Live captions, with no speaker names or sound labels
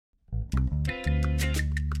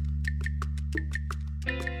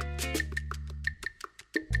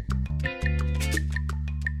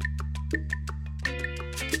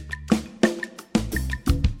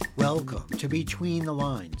Welcome to Between the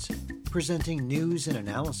Lines, presenting news and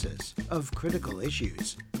analysis of critical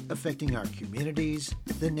issues affecting our communities,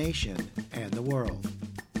 the nation, and the world.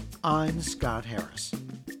 I'm Scott Harris.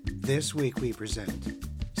 This week we present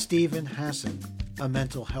Stephen Hassan, a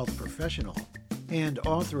mental health professional and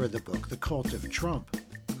author of the book The Cult of Trump,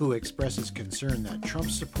 who expresses concern that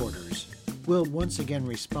Trump supporters will once again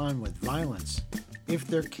respond with violence if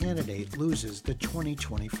their candidate loses the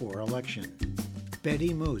 2024 election.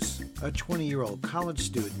 Betty Moose, a 20-year-old college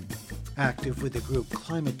student active with the group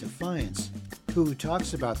Climate Defiance, who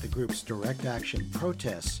talks about the group's direct action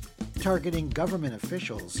protests targeting government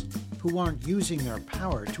officials who aren't using their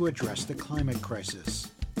power to address the climate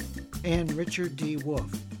crisis. And Richard D.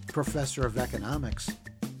 Wolff, professor of economics,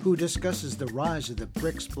 who discusses the rise of the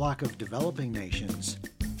BRICS bloc of developing nations,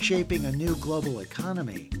 shaping a new global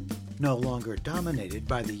economy, no longer dominated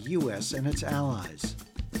by the U.S. and its allies.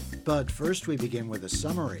 But first we begin with a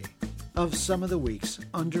summary of some of the week's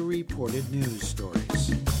underreported news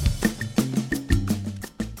stories.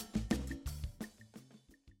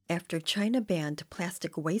 After China banned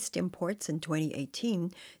plastic waste imports in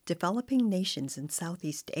 2018, developing nations in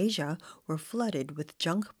Southeast Asia were flooded with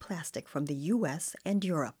junk plastic from the U.S. and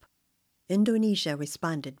Europe. Indonesia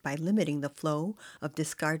responded by limiting the flow of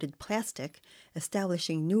discarded plastic,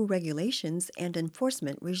 establishing new regulations and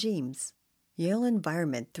enforcement regimes. Yale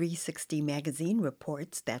Environment 360 magazine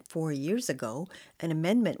reports that 4 years ago, an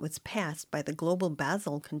amendment was passed by the Global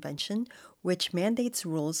Basel Convention, which mandates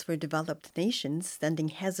rules for developed nations sending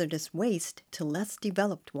hazardous waste to less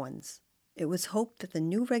developed ones. It was hoped that the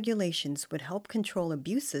new regulations would help control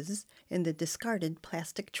abuses in the discarded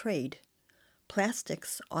plastic trade.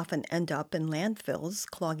 Plastics often end up in landfills,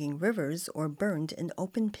 clogging rivers, or burned in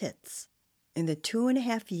open pits. In the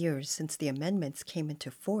 2.5 years since the amendments came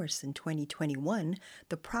into force in 2021,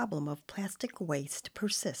 the problem of plastic waste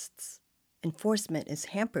persists. Enforcement is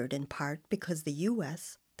hampered in part because the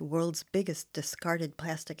U.S., the world's biggest discarded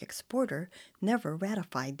plastic exporter, never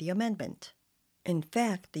ratified the amendment. In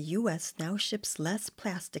fact, the U.S. now ships less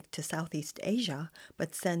plastic to Southeast Asia,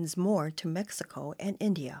 but sends more to Mexico and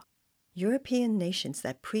India. European nations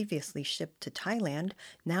that previously shipped to Thailand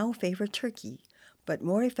now favor Turkey, but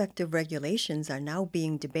more effective regulations are now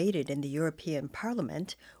being debated in the European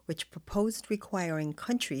Parliament, which proposed requiring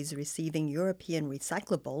countries receiving European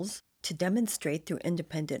recyclables to demonstrate through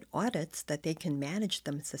independent audits that they can manage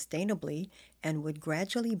them sustainably and would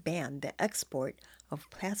gradually ban the export of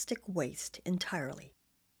plastic waste entirely.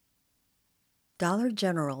 Dollar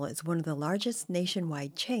General is one of the largest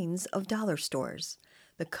nationwide chains of dollar stores.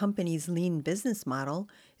 The company's lean business model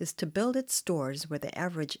is to build its stores where the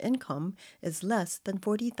average income is less than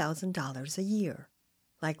 $40,000 a year.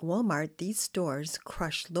 Like Walmart, these stores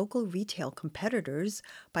crush local retail competitors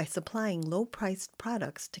by supplying low-priced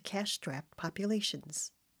products to cash-strapped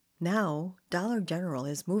populations. Now, Dollar General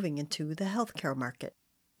is moving into the healthcare market.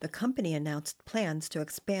 The company announced plans to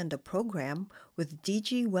expand a program with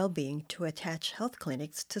DG Wellbeing to attach health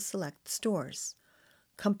clinics to select stores.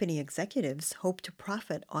 Company executives hope to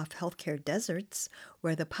profit off healthcare deserts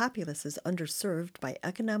where the populace is underserved by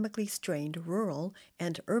economically strained rural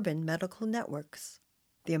and urban medical networks.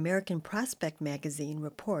 The American Prospect magazine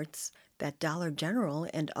reports that Dollar General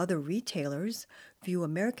and other retailers view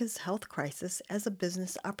America's health crisis as a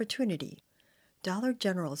business opportunity. Dollar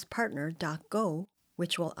General's partner, DocGo,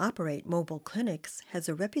 which will operate mobile clinics, has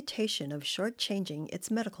a reputation of shortchanging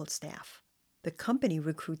its medical staff. The company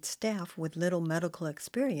recruits staff with little medical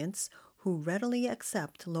experience who readily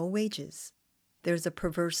accept low wages. There's a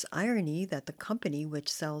perverse irony that the company, which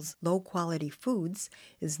sells low-quality foods,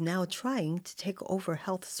 is now trying to take over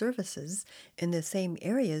health services in the same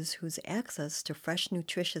areas whose access to fresh,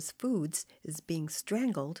 nutritious foods is being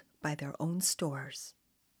strangled by their own stores.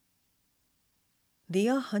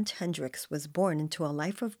 Leah Hunt Hendricks was born into a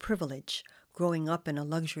life of privilege, growing up in a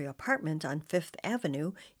luxury apartment on Fifth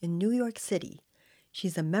Avenue in New York City.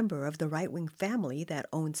 She's a member of the right-wing family that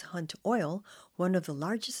owns Hunt Oil, one of the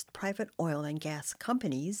largest private oil and gas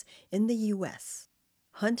companies in the U.S.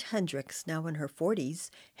 Hunt Hendricks, now in her 40s,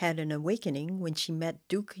 had an awakening when she met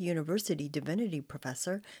Duke University divinity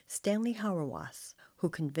professor Stanley Hauerwas, who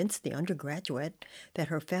convinced the undergraduate that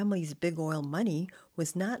her family's big oil money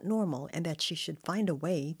was not normal and that she should find a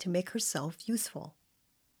way to make herself useful.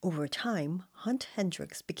 Over time, Hunt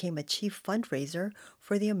Hendricks became a chief fundraiser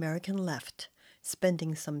for the American left,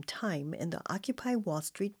 spending some time in the Occupy Wall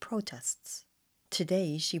Street protests.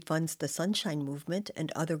 Today, she funds the Sunshine Movement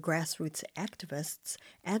and other grassroots activists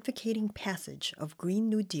advocating passage of Green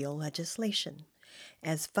New Deal legislation.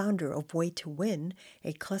 As founder of Way to Win,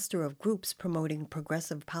 a cluster of groups promoting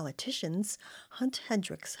progressive politicians, Hunt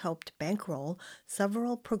Hendricks helped bankroll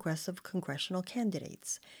several progressive congressional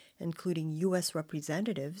candidates, including U.S.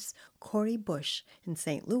 Representatives Cori Bush in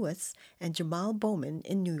St. Louis and Jamal Bowman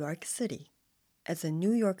in New York City. As a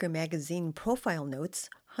New Yorker magazine profile notes,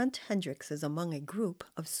 Hunt Hendricks is among a group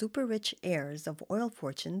of super-rich heirs of oil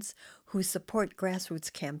fortunes who support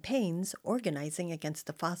grassroots campaigns organizing against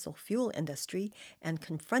the fossil fuel industry and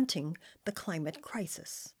confronting the climate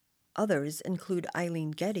crisis. Others include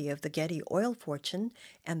Eileen Getty of the Getty Oil Fortune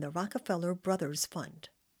and the Rockefeller Brothers Fund.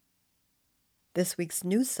 This week's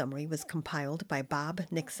news summary was compiled by Bob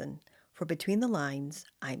Nixon. For Between the Lines,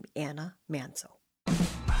 I'm Anna Manso.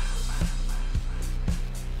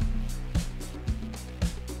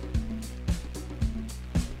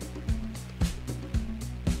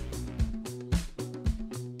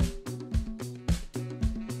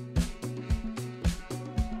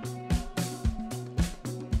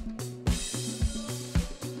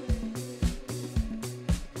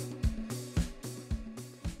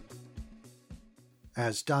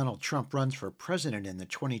 As Donald Trump runs for president in the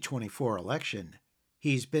 2024 election,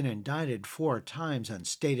 he's been indicted 4 times on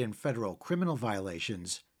state and federal criminal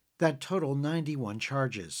violations that total 91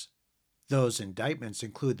 charges. Those indictments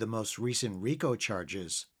include the most recent RICO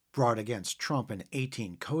charges brought against Trump and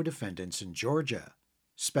 18 co-defendants in Georgia,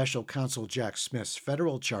 Special Counsel Jack Smith's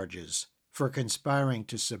federal charges for conspiring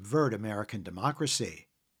to subvert American democracy,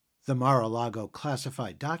 the Mar-a-Lago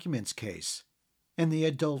classified documents case, and the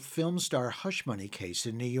adult film star hush money case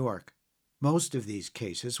in New York. Most of these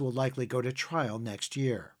cases will likely go to trial next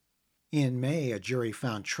year. In May, a jury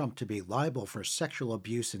found Trump to be liable for sexual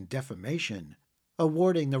abuse and defamation,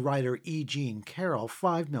 awarding the writer E. Jean Carroll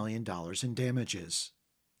 $5 million in damages.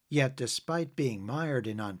 Yet despite being mired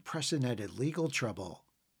in unprecedented legal trouble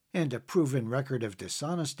and a proven record of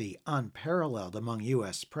dishonesty unparalleled among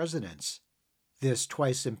U.S. presidents, this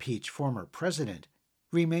twice-impeached former president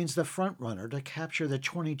remains the frontrunner to capture the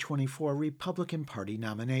 2024 Republican Party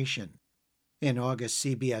nomination. An August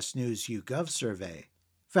CBS News YouGov survey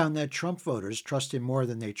found that Trump voters trust him more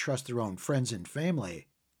than they trust their own friends and family,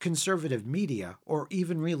 conservative media, or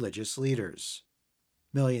even religious leaders.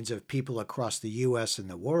 Millions of people across the U.S. and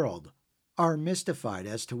the world are mystified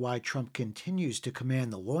as to why Trump continues to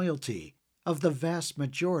command the loyalty of the vast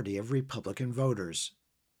majority of Republican voters.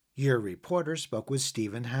 Your reporter spoke with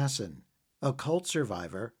Stephen Hassan, a cult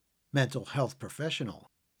survivor, mental health professional,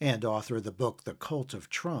 and author of the book The Cult of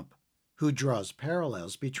Trump, who draws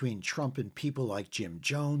parallels between Trump and people like Jim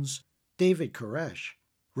Jones, David Koresh,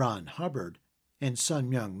 Ron Hubbard, and Sun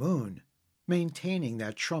Myung Moon, maintaining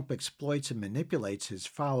that Trump exploits and manipulates his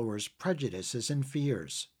followers' prejudices and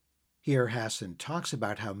fears. Here Hassan talks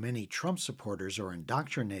about how many Trump supporters are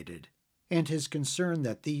indoctrinated, and his concern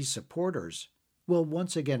that these supporters will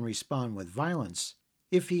once again respond with violence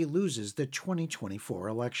if he loses the 2024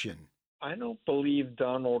 election. I don't believe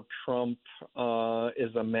Donald Trump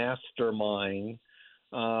is a mastermind.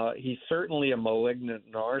 He's certainly a malignant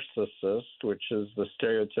narcissist, which is the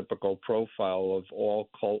stereotypical profile of all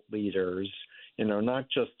cult leaders. You know, not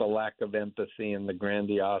just the lack of empathy and the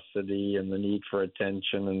grandiosity and the need for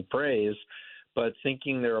attention and praise, but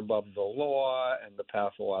thinking they're above the law and the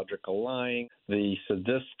pathological lying, the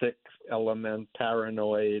sadistic element,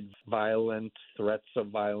 paranoid, violent, threats of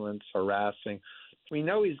violence, harassing. We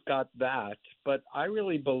know he's got that, but I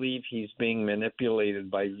really believe he's being manipulated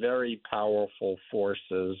by very powerful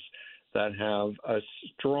forces that have a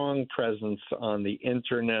strong presence on the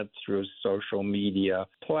internet through social media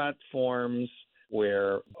platforms,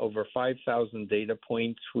 where over 5,000 data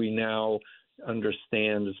points we now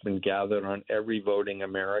understand has been gathered on every voting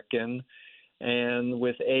American. And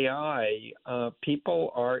with AI,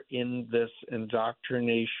 people are in this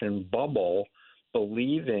indoctrination bubble,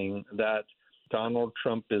 believing that Donald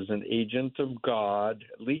Trump is an agent of God.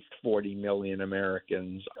 At least 40 million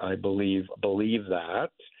Americans, I believe that.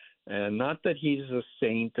 And not that he's a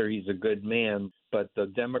saint or he's a good man, but the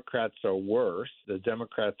Democrats are worse. The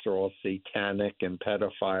Democrats are all satanic and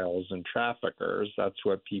pedophiles and traffickers. That's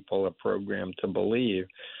what people are programmed to believe.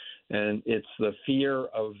 And it's the fear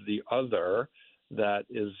of the other that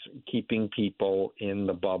is keeping people in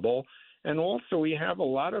the bubble. And also we have a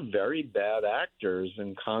lot of very bad actors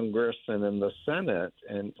in Congress and in the Senate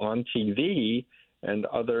and on TV and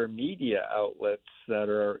other media outlets that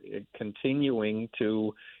are continuing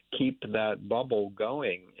to keep that bubble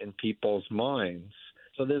going in people's minds.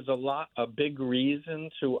 So there's a big reason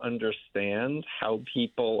to understand how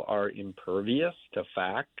people are impervious to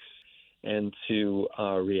facts and to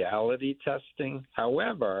reality testing.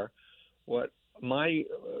 However, what my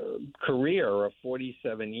career of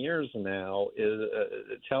 47 years now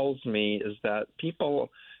tells me is that people,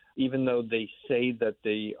 even though they say that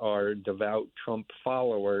they are devout Trump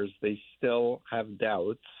followers, they still have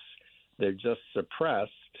doubts. They're just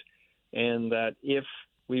suppressed. And that if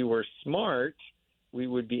we were smart, we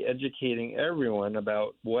would be educating everyone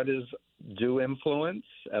about what is due influence,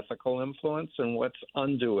 ethical influence, and what's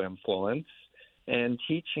undue influence, and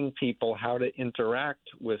teaching people how to interact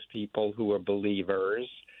with people who are believers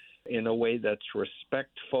in a way that's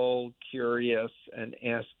respectful, curious, and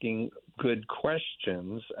asking good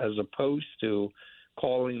questions, as opposed to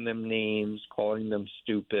calling them names, calling them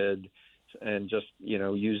stupid, and just,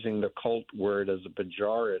 using the cult word as a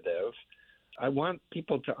pejorative. I want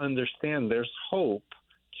people to understand there's hope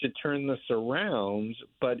to turn this around,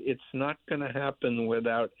 but it's not going to happen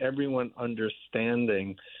without everyone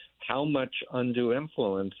understanding how much undue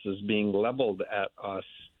influence is being leveled at us,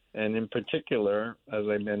 and in particular, as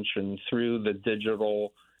I mentioned, through the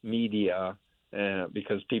digital media,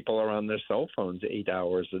 because people are on their cell phones 8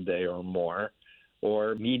 hours a day or more,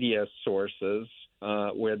 or media sources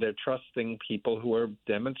where they're trusting people who are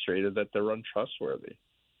demonstrated that they're untrustworthy.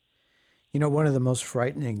 One of the most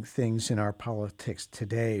frightening things in our politics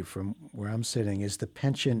today, from where I'm sitting, is the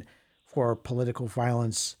penchant for political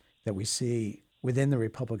violence that we see within the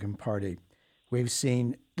Republican Party. We've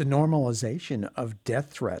seen the normalization of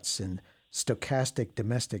death threats and stochastic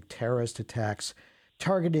domestic terrorist attacks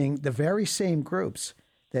targeting the very same groups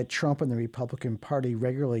that Trump and the Republican Party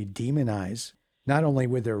regularly demonize, not only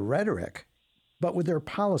with their rhetoric, but with their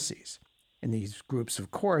policies. And these groups,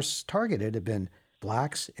 of course, targeted have been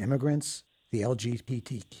blacks, immigrants, the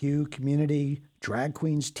LGBTQ community, drag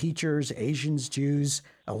queens, teachers, Asians, Jews,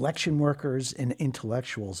 election workers, and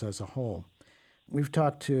intellectuals as a whole. We've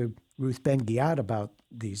talked to Ruth Ben-Ghiat about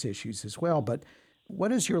these issues as well, but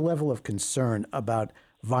what is your level of concern about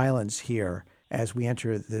violence here as we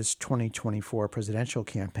enter this 2024 presidential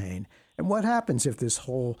campaign? And what happens if this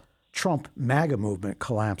whole Trump MAGA movement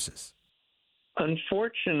collapses?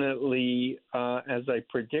 Unfortunately, as I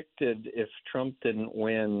predicted, if Trump didn't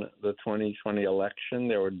win the 2020 election,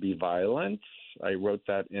 there would be violence. I wrote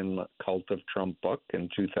that in the Cult of Trump book in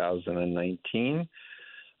 2019.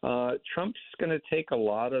 Trump's going to take a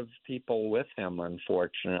lot of people with him,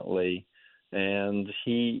 unfortunately, and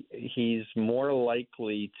he's more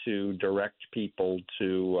likely to direct people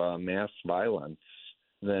to mass violence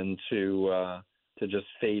than to just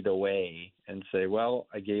fade away and say, well,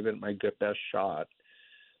 I gave it my best shot.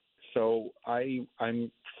 So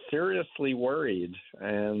I'm seriously worried,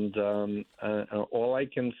 and all I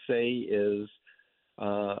can say is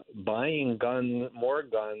buying more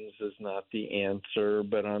guns is not the answer.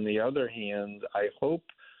 But on the other hand, I hope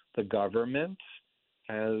the government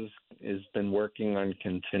has been working on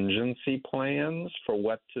contingency plans for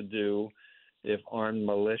what to do if armed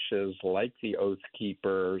militias like the Oath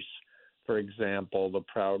Keepers, for example, the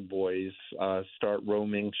Proud Boys, start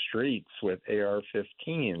roaming streets with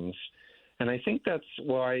AR-15s. And I think that's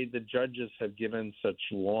why the judges have given such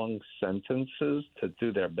long sentences, to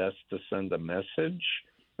do their best to send a message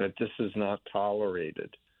that this is not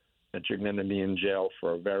tolerated, that you're going to be in jail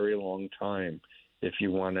for a very long time if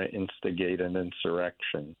you want to instigate an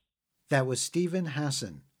insurrection. That was Stephen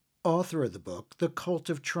Hassan, author of the book The Cult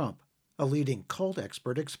of Trump. A leading cult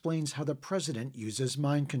expert explains how the president uses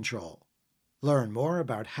mind control. Learn more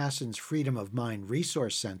about Hassan's Freedom of Mind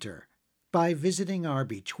Resource Center by visiting our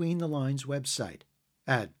Between the Lines website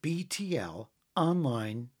at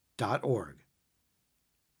btlonline.org.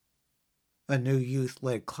 A new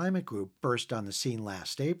youth-led climate group burst on the scene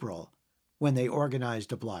last April when they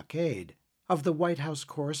organized a blockade of the White House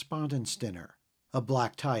Correspondents' Dinner, a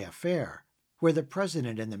black-tie affair where the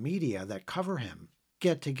president and the media that cover him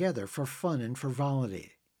get together for fun and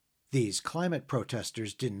frivolity. These climate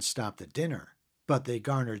protesters didn't stop the dinner, but they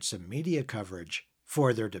garnered some media coverage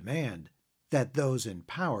for their demand that those in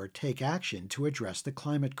power take action to address the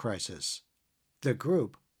climate crisis. The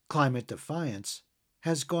group, Climate Defiance,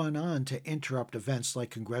 has gone on to interrupt events like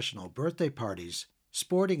congressional birthday parties,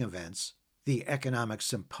 sporting events, the Economic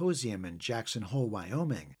Symposium in Jackson Hole,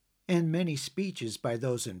 Wyoming, and many speeches by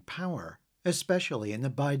those in power, especially in the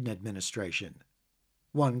Biden administration.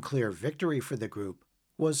 One clear victory for the group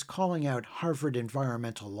was calling out Harvard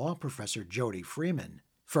environmental law professor Jody Freeman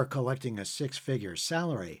for collecting a six-figure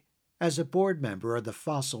salary as a board member of the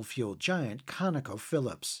fossil fuel giant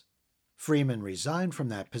ConocoPhillips. Freeman resigned from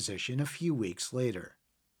that position a few weeks later.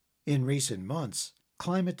 In recent months,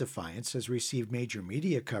 Climate Defiance has received major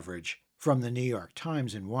media coverage from the New York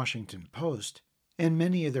Times and Washington Post, and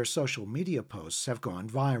many of their social media posts have gone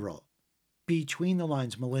viral. Between the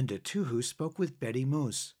Lines' Melinda Tuhus spoke with Betty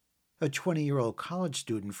Moose, a 20-year-old college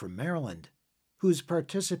student from Maryland, who's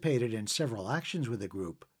participated in several actions with the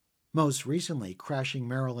group, most recently crashing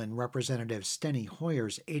Maryland Representative Steny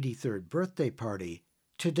Hoyer's 83rd birthday party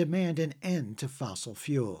to demand an end to fossil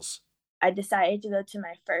fuels. I decided to go to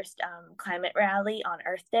my first climate rally on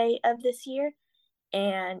Earth Day of this year,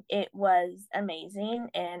 and it was amazing.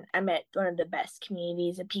 And I met one of the best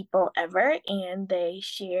communities of people ever, and they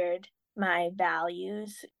shared my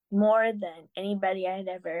values more than anybody I had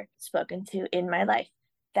ever spoken to in my life.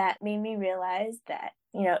 That made me realize that,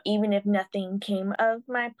 even if nothing came of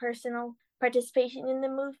my personal participation in the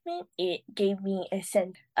movement, it gave me a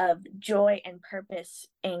sense of joy and purpose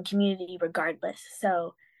and community regardless.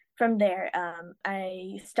 So from there,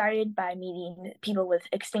 I started by meeting people with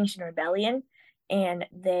Extinction Rebellion, and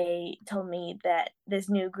they told me that this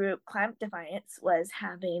new group, Climate Defiance, was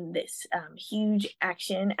having this huge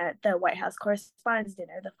action at the White House Correspondents'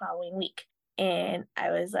 Dinner the following week. And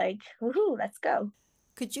I was like, woohoo, let's go.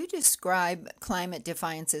 Could you describe Climate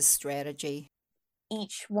Defiance's strategy?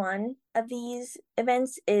 Each one of these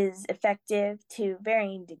events is effective to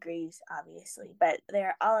varying degrees, obviously, but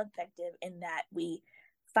they're all effective in that we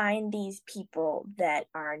find these people that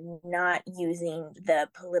are not using the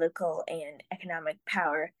political and economic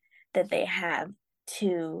power that they have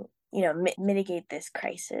to, mitigate this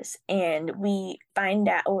crisis. And we find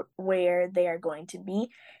out where they are going to be,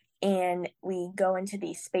 and we go into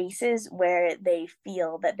these spaces where they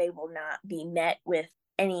feel that they will not be met with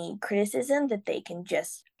any criticism, that they can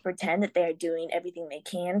just pretend that they are doing everything they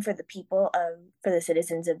can for the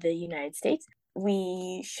citizens of the United States.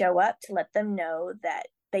 We show up to let them know that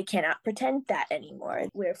they cannot pretend that anymore.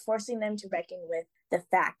 We're forcing them to reckon with the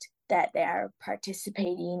fact that they are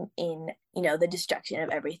participating in, the destruction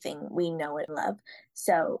of everything we know and love.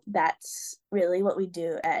 So that's really what we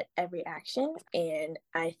do at every action. And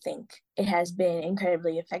I think it has been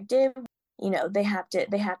incredibly effective. They have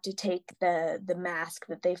to take the mask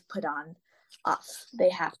that they've put on off.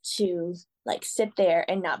 They have to sit there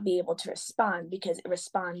and not be able to respond, because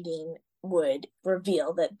responding would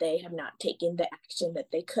reveal that they have not taken the action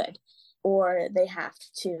that they could. Or they have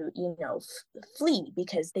to, flee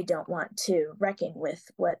because they don't want to reckon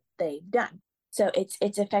with what they've done. So it's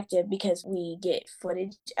effective because we get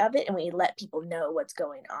footage of it and we let people know what's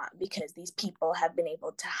going on, because these people have been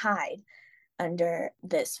able to hide under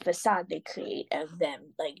this facade they create of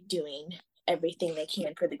them doing everything they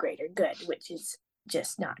can for the greater good, which is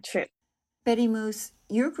just not true. Betty Moose,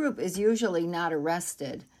 your group is usually not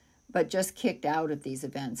arrested, but just kicked out of these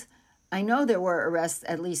events. I know there were arrests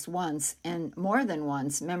at least once, and more than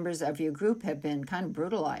once, members of your group have been kind of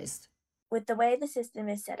brutalized. With the way the system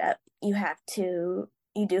is set up, you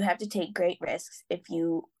do have to take great risks if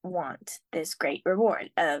you want this great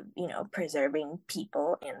reward of, preserving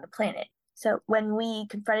people and the planet. So when we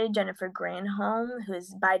confronted Jennifer Granholm, who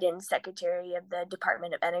is Biden's Secretary of the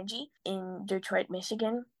Department of Energy in Detroit,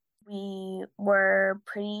 Michigan, we were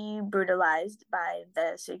pretty brutalized by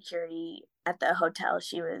the security at the hotel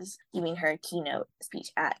she was giving her keynote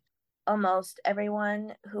speech at. Almost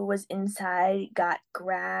everyone who was inside got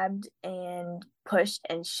grabbed and pushed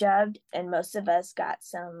and shoved, and most of us got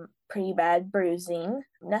some pretty bad bruising.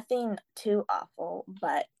 Nothing too awful,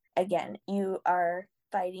 but again, you are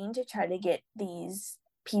fighting to try to get these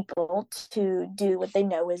people to do what they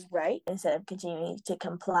know is right instead of continuing to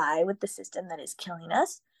comply with the system that is killing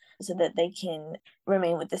us, so that they can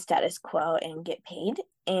remain with the status quo and get paid.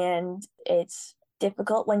 And it's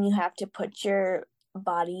difficult when you have to put your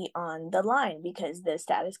body on the line, because the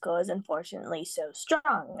status quo is unfortunately so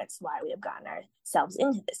strong. That's why we have gotten ourselves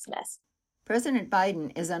into this mess. President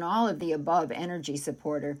Biden is an all-of-the-above energy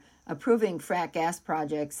supporter, approving frack gas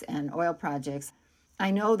projects and oil projects.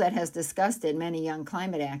 I know that has disgusted many young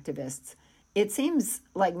climate activists. It seems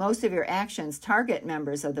like most of your actions target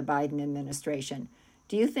members of the Biden administration.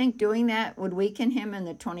 Do you think doing that would weaken him in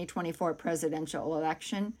the 2024 presidential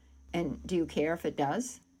election? And do you care if it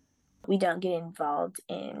does? We don't get involved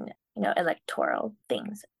in, electoral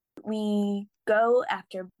things. We go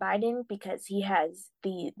after Biden because he has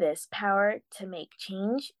this power to make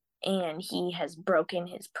change, and he has broken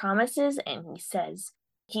his promises, and he says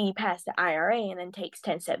he passed the IRA and then takes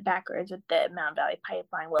 10 steps backwards with the Mountain Valley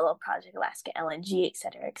Pipeline, Willow Project, Alaska LNG, et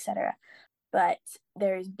cetera, et cetera. But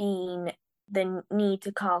there's been the need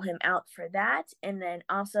to call him out for that, and then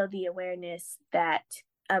also the awareness that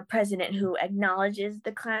a president who acknowledges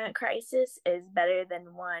the climate crisis is better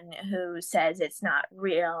than one who says it's not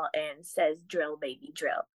real and says drill, baby,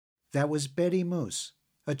 drill. That was Betty Moose,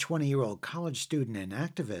 a 20-year-old college student and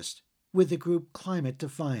activist with the group Climate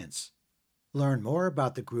Defiance. Learn more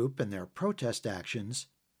about the group and their protest actions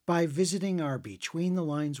by visiting our Between the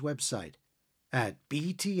Lines website at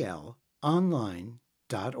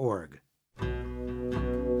btlonline.org.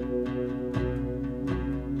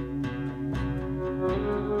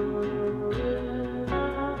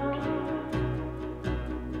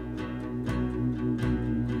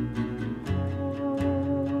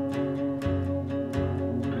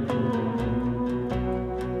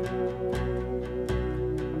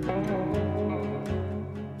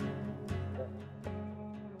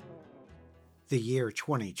 The year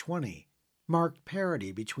 2020 marked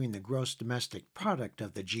parity between the gross domestic product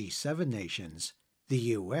of the G7 nations, the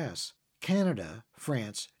U.S., Canada,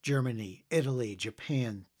 France, Germany, Italy,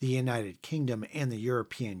 Japan, the United Kingdom, and the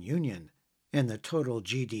European Union, and the total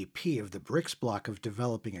GDP of the BRICS bloc of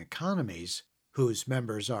developing economies, whose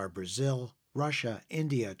members are Brazil, Russia,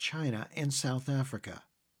 India, China, and South Africa.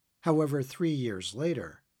 However, 3 years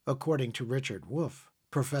later, according to Richard Wolff,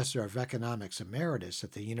 professor of economics emeritus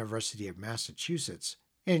at the University of Massachusetts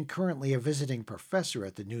and currently a visiting professor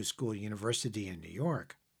at the New School University in New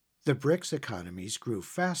York, the BRICS economies grew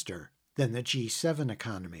faster than the G7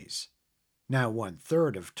 economies. Now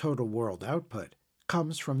 1/3 of total world output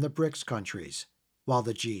comes from the BRICS countries, while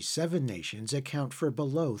the G7 nations account for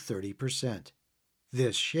below 30%.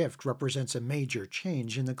 This shift represents a major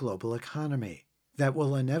change in the global economy that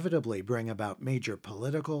will inevitably bring about major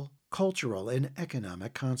political, cultural, and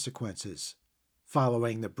economic consequences.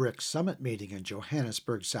 Following the BRICS summit meeting in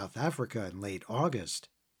Johannesburg, South Africa in late August,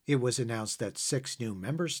 it was announced that 6 new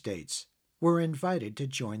member states were invited to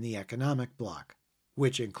join the economic bloc,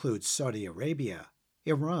 which includes Saudi Arabia,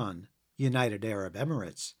 Iran, United Arab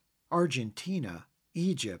Emirates, Argentina,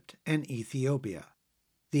 Egypt, and Ethiopia.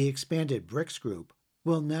 The expanded BRICS group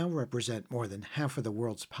will now represent more than half of the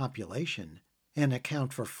world's population and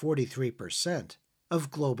account for 43% of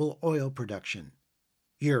global oil production.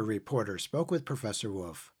 Your reporter spoke with Professor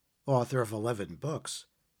Wolff, author of 11 books,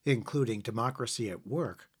 including Democracy at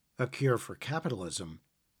Work, A Cure for Capitalism,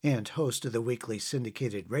 and host of the weekly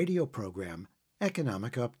syndicated radio program,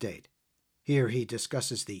 Economic Update. Here he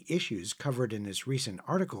discusses the issues covered in his recent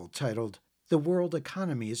article titled, "The World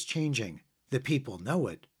Economy is Changing. The People Know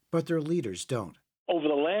It, but Their Leaders Don't." Over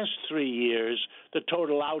the last 3 years, the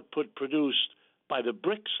total output produced by the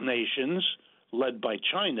BRICS nations, led by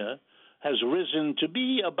China, has risen to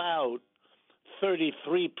be about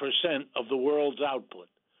 33% of the world's output.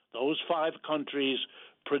 Those 5 countries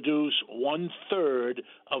produce 1/3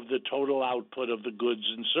 of the total output of the goods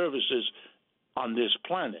and services on this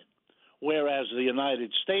planet, whereas the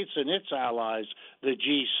United States and its allies, the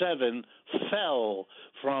G7, fell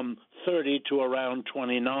from 30 to around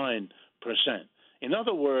 29%. In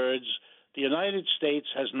other words, the United States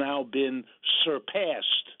has now been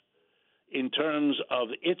surpassed in terms of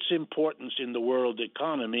its importance in the world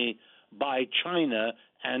economy by China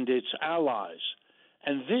and its allies.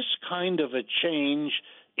 And this kind of a change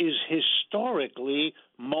is historically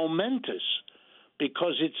momentous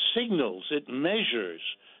because it signals, it measures,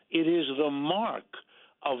 it is the mark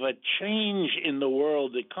of a change in the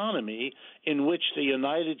world economy in which the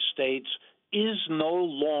United States is no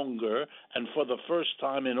longer, and for the first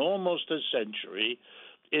time in almost a century,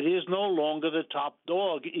 it is no longer the top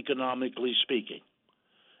dog, economically speaking.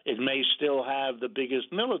 It may still have the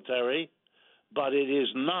biggest military, but it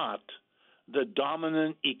is not the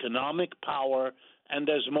dominant economic power, and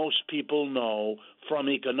as most people know, from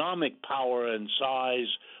economic power and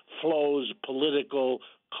size flows political,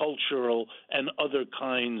 cultural, and other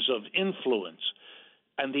kinds of influence.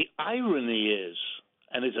 And the irony is,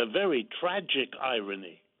 and it's a very tragic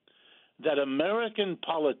irony, that American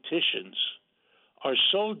politicians are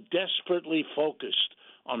so desperately focused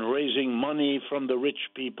on raising money from the rich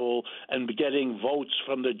people and getting votes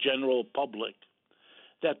from the general public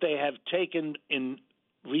that they have taken in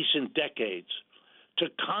recent decades to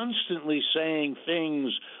constantly saying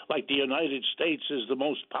things like the United States is the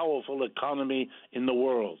most powerful economy in the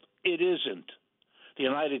world. It isn't. The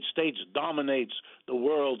United States dominates the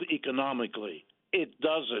world economically. It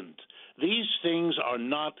doesn't. These things are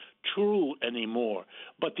not true anymore.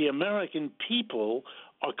 But the American people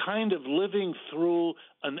are kind of living through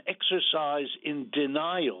an exercise in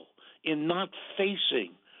denial, in not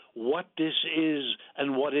facing what this is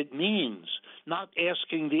and what it means, not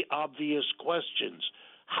asking the obvious questions.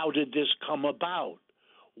 How did this come about?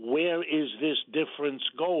 Where is this difference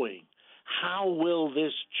going? How will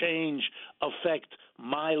this change affect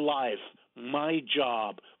my life, my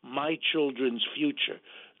job, my children's future?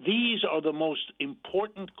 These are the most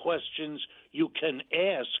important questions you can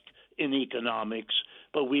ask in economics,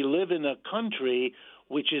 but we live in a country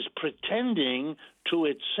which is pretending to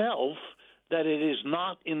itself that it is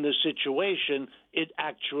not in the situation it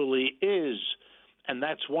actually is. And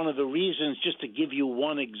that's one of the reasons, just to give you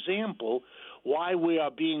one example, why we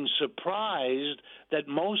are being surprised that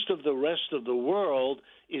most of the rest of the world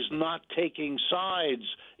is not taking sides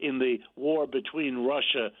in the war between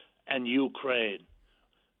Russia and Ukraine,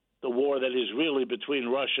 the war that is really between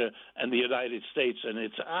Russia and the United States and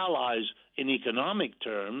its allies in economic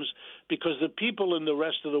terms, because the people in the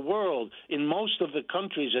rest of the world, in most of the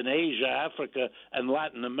countries in Asia, Africa, and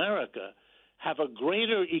Latin America, have a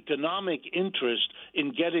greater economic interest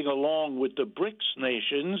in getting along with the BRICS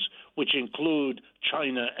nations, which include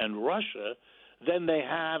China and Russia, than they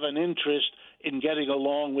have an interest in getting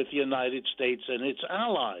along with the United States and its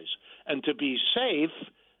allies. And to be safe,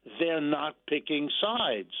 they're not picking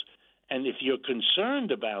sides. And if you're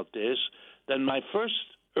concerned about this, then my first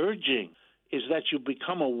urging is that you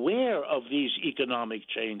become aware of these economic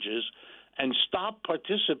changes and stop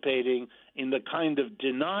participating in the kind of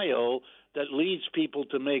denial that leads people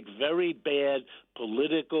to make very bad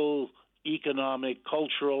political, economic,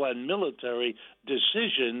 cultural, and military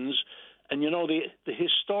decisions. And, you know, the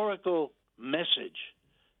historical message,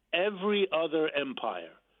 every other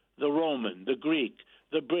empire, the Roman, the Greek,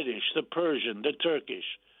 the British, the Persian, the Turkish,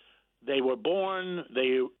 they were born,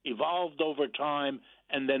 they evolved over time,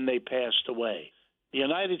 and then they passed away. The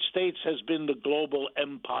United States has been the global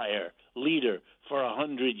empire leader for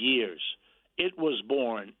 100 years. It was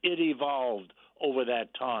born. It evolved over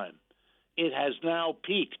that time. It has now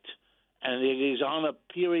peaked, and it is on a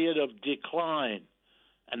period of decline.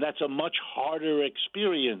 And that's a much harder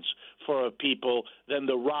experience for a people than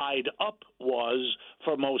the ride up was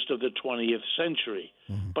for most of the 20th century.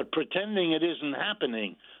 Mm-hmm. But pretending it isn't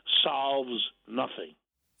happening solves nothing.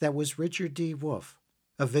 That was Richard D. Wolff,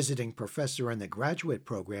 a visiting professor in the graduate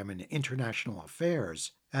program in international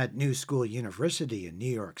affairs at New School University in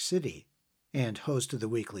New York City, and host of the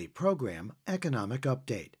weekly program Economic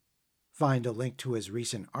Update. Find a link to his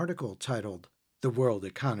recent article titled "The World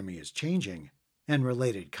Economy is Changing" and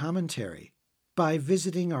related commentary by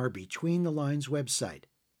visiting our Between the Lines website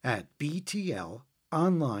at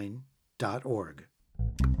btlonline.org.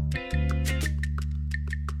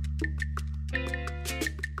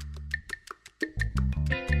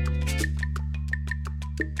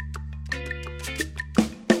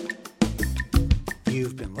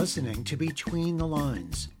 You've been listening to Between the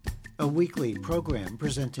Lines, a weekly program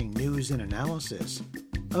presenting news and analysis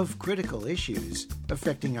of critical issues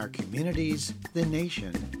affecting our communities, the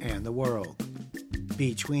nation, and the world.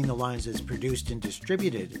 Between the Lines is produced and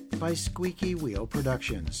distributed by Squeaky Wheel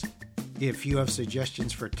Productions. If you have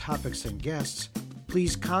suggestions for topics and guests,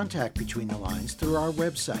 please contact Between the Lines through our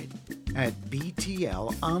website at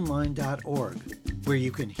btlonline.org, where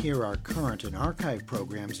you can hear our current and archive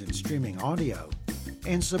programs in streaming audio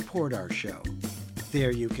and support our show.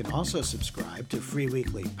 There you can also subscribe to free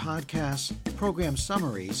weekly podcasts, program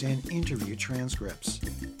summaries, and interview transcripts.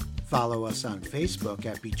 Follow us on Facebook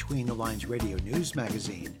at Between the Lines Radio News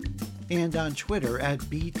Magazine and on Twitter at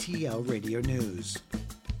BTL Radio News.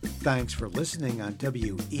 Thanks for listening on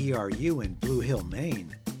WERU in Blue Hill,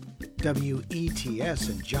 Maine, WETS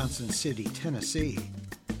in Johnson City, Tennessee,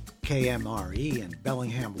 KMRE in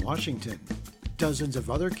Bellingham, Washington, dozens of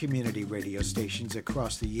other community radio stations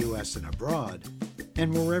across the U.S. and abroad,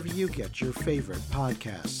 and wherever you get your favorite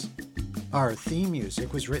podcasts. Our theme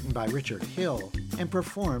music was written by Richard Hill and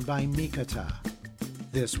performed by Mikata.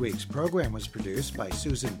 This week's program was produced by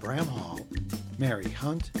Susan Bramhall, Mary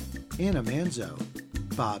Hunt, Anna Manzo,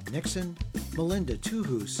 Bob Nixon, Melinda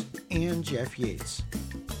Tuhus, and Jeff Yates.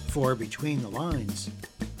 For Between the Lines,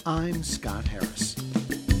 I'm Scott Harris.